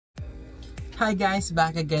Hi guys,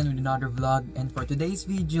 back again with another vlog, and for today's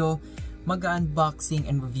video mag-unboxing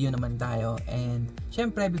and review naman tayo. And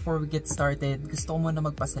syempre before we get started, gusto ko muna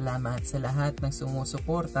magpasalamat sa lahat ng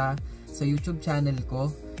sumusuporta sa YouTube channel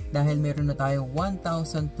ko dahil meron na tayong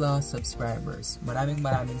 1,000 plus subscribers. Maraming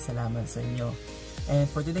salamat sa inyo. And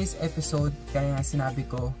for today's episode, kaya sinabi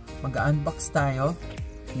ko mag-unbox tayo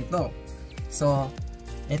nito. So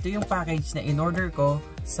ito yung package na in-order ko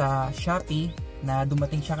sa Shopee na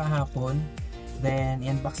dumating siya kahapon. Then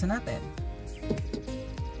i-unbox na natin.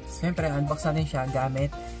 Siyempre unbox natin siya gamit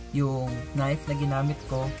yung knife na ginamit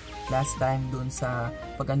ko last time dun sa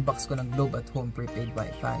pag-unbox ko ng Globe at Home prepaid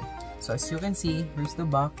Wi-Fi. So as you can see, here's the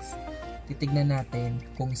box. Titignan natin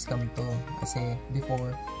kung scam to, kasi before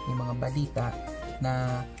may mga balita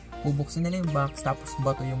na bubuksin nila yung box tapos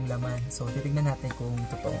bato yung laman. So titignan natin kung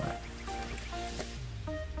totoo nga.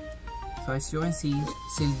 So as you can see,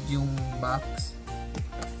 sealed yung box.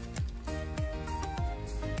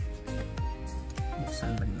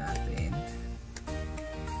 Buksan lang natin.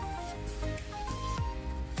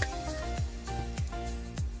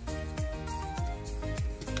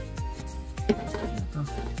 Ito.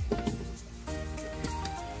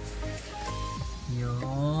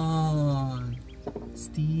 Yun.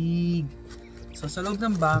 Stig. So sa loob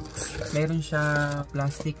ng box, meron siya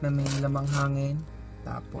plastic na may lamang hangin.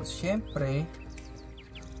 Tapos syempre,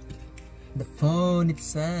 the phone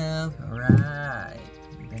itself. Alright.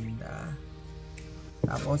 Ganda.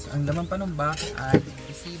 Tapos, ang laman pa ng box ay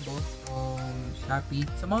resibo from Shopee.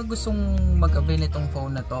 Sa mga gustong mag-avail nitong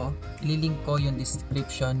phone na to, ililink ko yung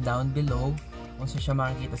description down below kung saan siya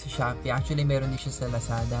makikita sa Shopee. Actually, meron din siya sa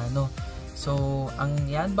Lazada, no? So, ang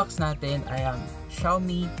i-unbox natin ay ang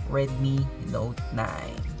Xiaomi Redmi Note 9.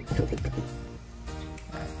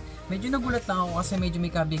 Medyo nagulat lang ako kasi medyo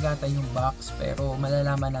may kabigatan yung box, pero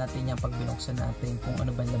malalaman natin yan pag binuksan natin kung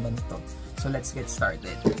ano ba naman ito. So, let's get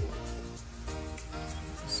started.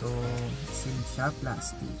 So, sealed siya,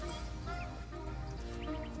 plastic.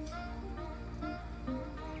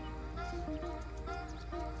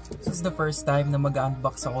 This is the first time na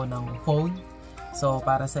mag-unbox ako ng phone. So,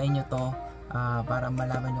 para sa inyo to, para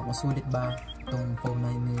malaman nyo kung sulit ba itong phone na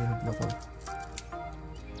nire-review ko.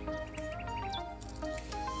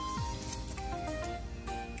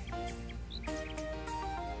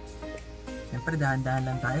 Siyempre, dahan-dahan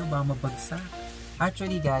lang tayo, baka mabagsak.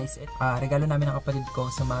 Actually guys, regalo namin ng kapatid ko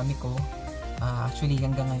sa mami ko. Actually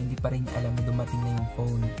hanggang ngayon hindi pa rin niya alam na dumating na yung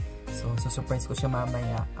phone. So surprise ko siya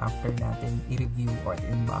mamaya after natin i-review or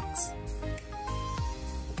i-unbox.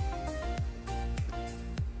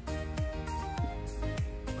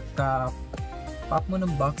 Pagka pop mo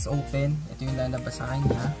ng box open, ito yung lalabas sa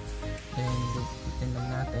kanya. Then butin lang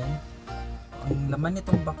natin. Ang laman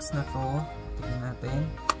nitong box na to, tignan natin.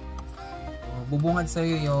 Bubungad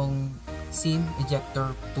sa'yo yung SIM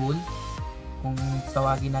ejector tool, kung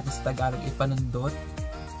tawagin natin sa Tagalog ipanundot.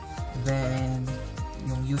 Then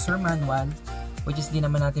yung user manual, which is di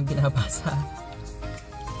naman natin binabasa.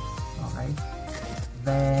 Okay.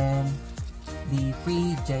 Then the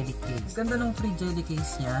free jelly case. Ganda ng free jelly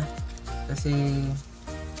case niya kasi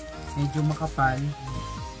medyo makapal,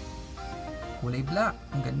 kulay black,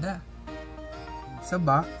 ang ganda. Sa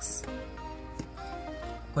box,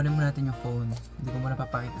 kunin mo natin yung phone. Hindi ko muna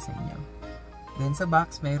papakita sa inyo. Then sa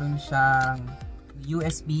box, mayroon siyang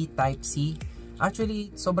USB Type-C. Actually,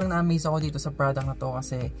 sobrang na-amaze ako dito sa product na to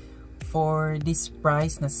kasi for this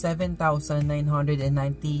price na 7,990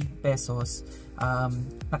 pesos,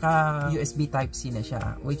 naka USB Type-C na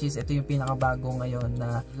siya. Which is, ito yung pinakabago ngayon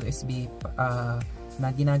na USB na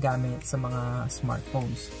ginagamit sa mga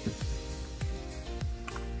smartphones.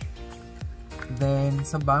 Then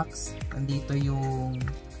sa box, andito yung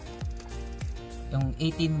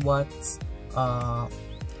 18 watts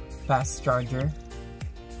fast charger.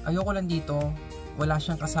 Ayoko lang dito, wala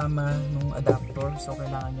siyang kasama nung adapter, so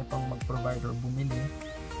kailangan niya pang mag-provide or bumili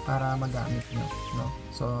para magamit nyo, no?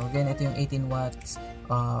 So again, ito yung 18 watts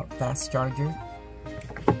fast charger.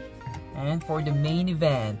 And for the main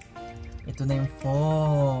event, ito na yung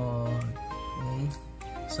phone. Okay?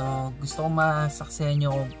 So gusto ko masaksihan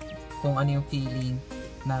nyo kung ano yung feeling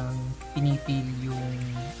ng pinipil yung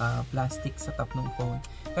plastic sa top ng phone.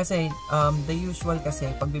 Kasi the usual kasi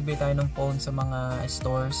pag bibili tayo ng phone sa mga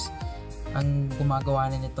stores, ang gumagawa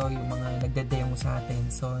na nito yung mga nagde-demo sa atin.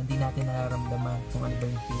 So hindi natin nararamdaman kung ano ba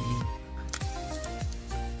yung feeling.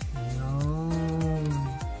 Yun.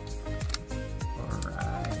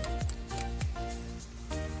 Alright.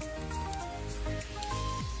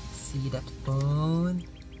 See that phone?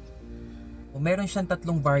 Meron siyang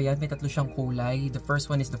tatlong variant, may tatlo siyang kulay. The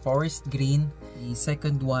first one is the forest green, the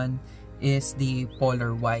second one is the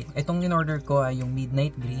polar white. Itong in-order ko ay yung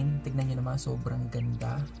midnight green. Tignan nyo naman, sobrang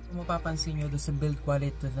ganda. Kung mapapansin nyo doon sa build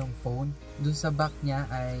quality ng phone, doon sa back niya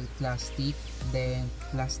ay plastic, then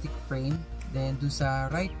plastic frame, then doon sa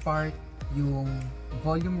right part yung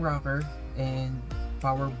volume rocker and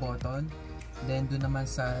power button, then doon naman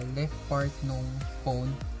sa left part ng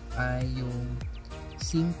phone ay yung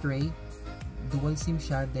SIM tray. Dual SIM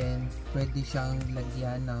siya, then pwede siyang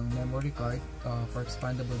lagyan ng memory card for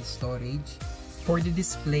expandable storage. For the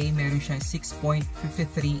display, meron siyang 6.53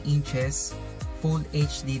 inches Full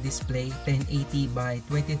HD display, 1080 by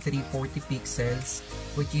 2340 pixels,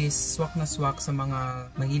 which is swak na swak sa mga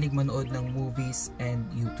mahilig manood ng movies and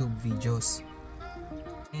YouTube videos.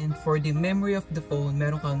 And for the memory of the phone,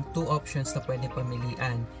 meron kang two options na pwede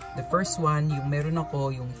pamilian. The first one, yung meron ako,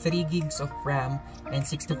 yung 3 gigs of RAM and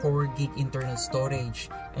 64 gig internal storage.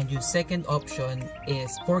 And yung second option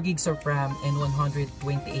is 4 gigs of RAM and 128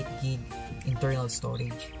 gig internal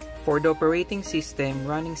storage. For the operating system,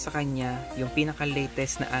 running sa kanya yung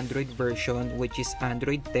pinaka-latest na Android version, which is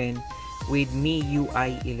Android 10 with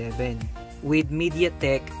MIUI 11. With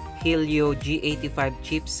MediaTek Helio G85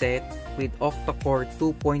 chipset with octa-core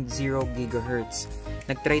 2.0 GHz.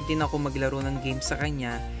 Nag-try din ako maglaro ng game sa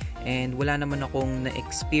kanya and wala naman akong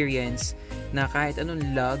na-experience na kahit anong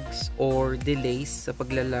lags or delays sa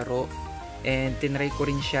paglalaro, and tinry ko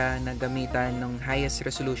rin siya na gamitan ng highest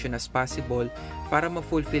resolution as possible para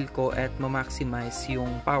ma-fulfill ko at ma-maximize yung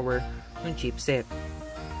power ng chipset.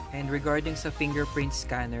 And regarding sa fingerprint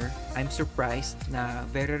scanner, I'm surprised na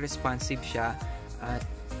very responsive siya at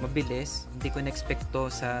mabilis. Hindi ko na-expect to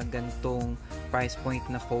sa gantong price point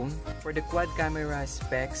na phone. For the quad camera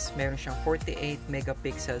specs, meron siyang 48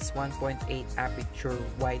 megapixels 1.8 aperture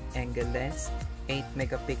wide angle lens, 8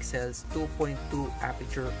 megapixels 2.2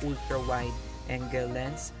 aperture ultra wide angle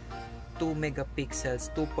lens, 2 megapixels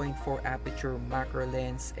 2.4 aperture macro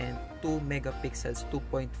lens, and 2 megapixels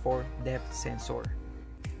 2.4 depth sensor.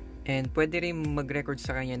 And pwede rin mag-record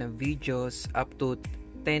sa kanya ng videos up to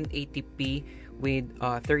 1080p with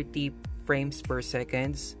 30 frames per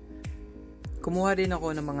seconds. Kumuha din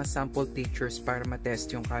ako ng mga sample pictures para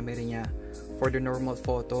matest yung camera niya for the normal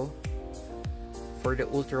photo, for the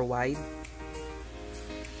ultra wide,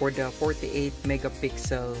 for the 48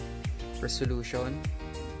 megapixel resolution,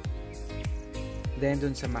 then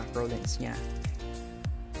dun sa macro lens niya.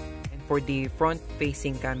 And for the front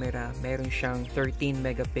facing camera, meron siyang 13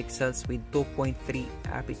 megapixels with 2.3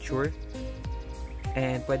 aperture.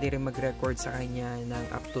 And pwede rin mag-record sa kanya ng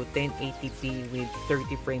up to 1080p with 30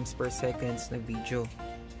 frames per seconds na video.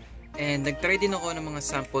 And nag-try din ako ng mga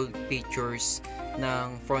sample pictures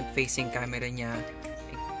ng front-facing camera niya.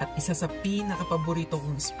 At isa sa pinaka-paborito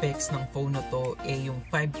kong specs ng phone na to ay yung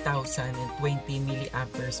 5020 mAh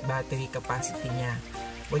battery capacity niya.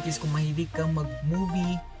 Which is kung mahilig kang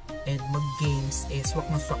mag-movie and mag-games, swak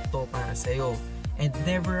na swak to para sa'yo. And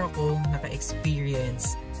never ako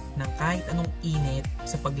naka-experience ng kahit anong init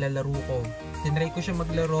sa paglalaro ko. Tinry ko siya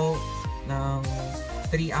maglaro ng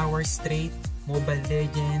 3 hours straight, Mobile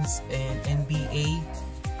Legends and NBA.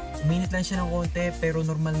 Uminit lang siya ng konti pero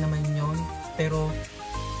normal naman yon. Pero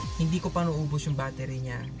hindi ko pa naubos yung battery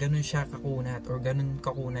niya. Ganun siya kakunat or ganun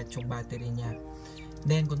kakunat yung battery niya.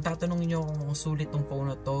 Then kung tatanungin nyo kung sulit tong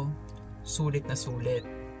phone na to, sulit na sulit.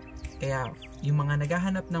 Kaya yung mga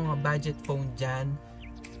naghahanap ng mga budget phone dyan,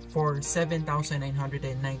 for 7,990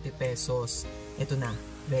 pesos, ito na,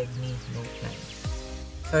 Redmi Note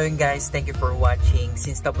 9. So yun guys, thank you for watching.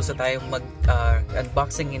 Since tapos na tayong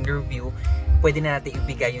mag-unboxing and review, pwede na natin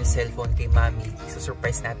ibigay yung cellphone kay Mami. So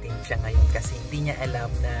surprise natin siya ngayon kasi hindi niya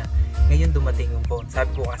alam na ngayon dumating yung phone.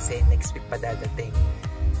 Sabi ko kasi next week pa dadating.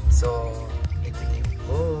 So, ito yung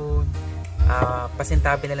phone.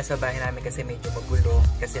 Pasintabi na lang sa bahay namin kasi medyo magulo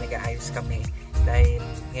kasi nag-aayos kami dahil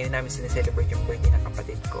ngayon namin sineselebrate yung birthday ng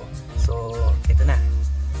kapatid ko. So, ito na.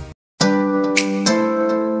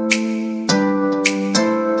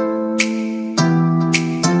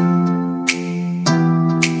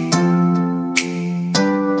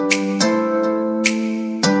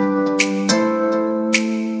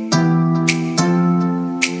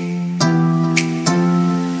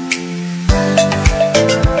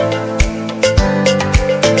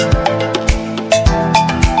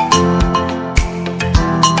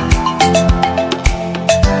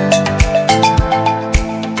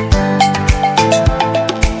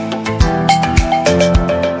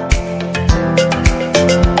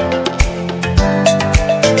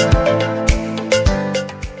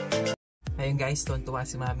 guys, tuwan-tuwa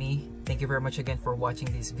si Mami. Thank you very much again for watching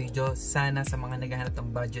this video. Sana sa mga naghahanap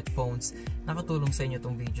ng budget phones, nakatulong sa inyo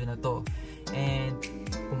tong video na to. And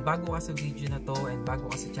kung bago ka sa video na to and bago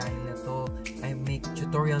ka sa channel na to, I make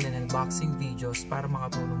tutorial and unboxing videos para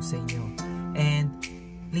makatulong sa inyo. And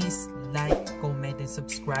please like, comment, and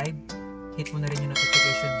subscribe. Hit mo na rin yung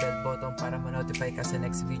notification bell button para ma-notify ka sa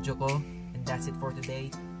next video ko. And that's it for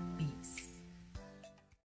today.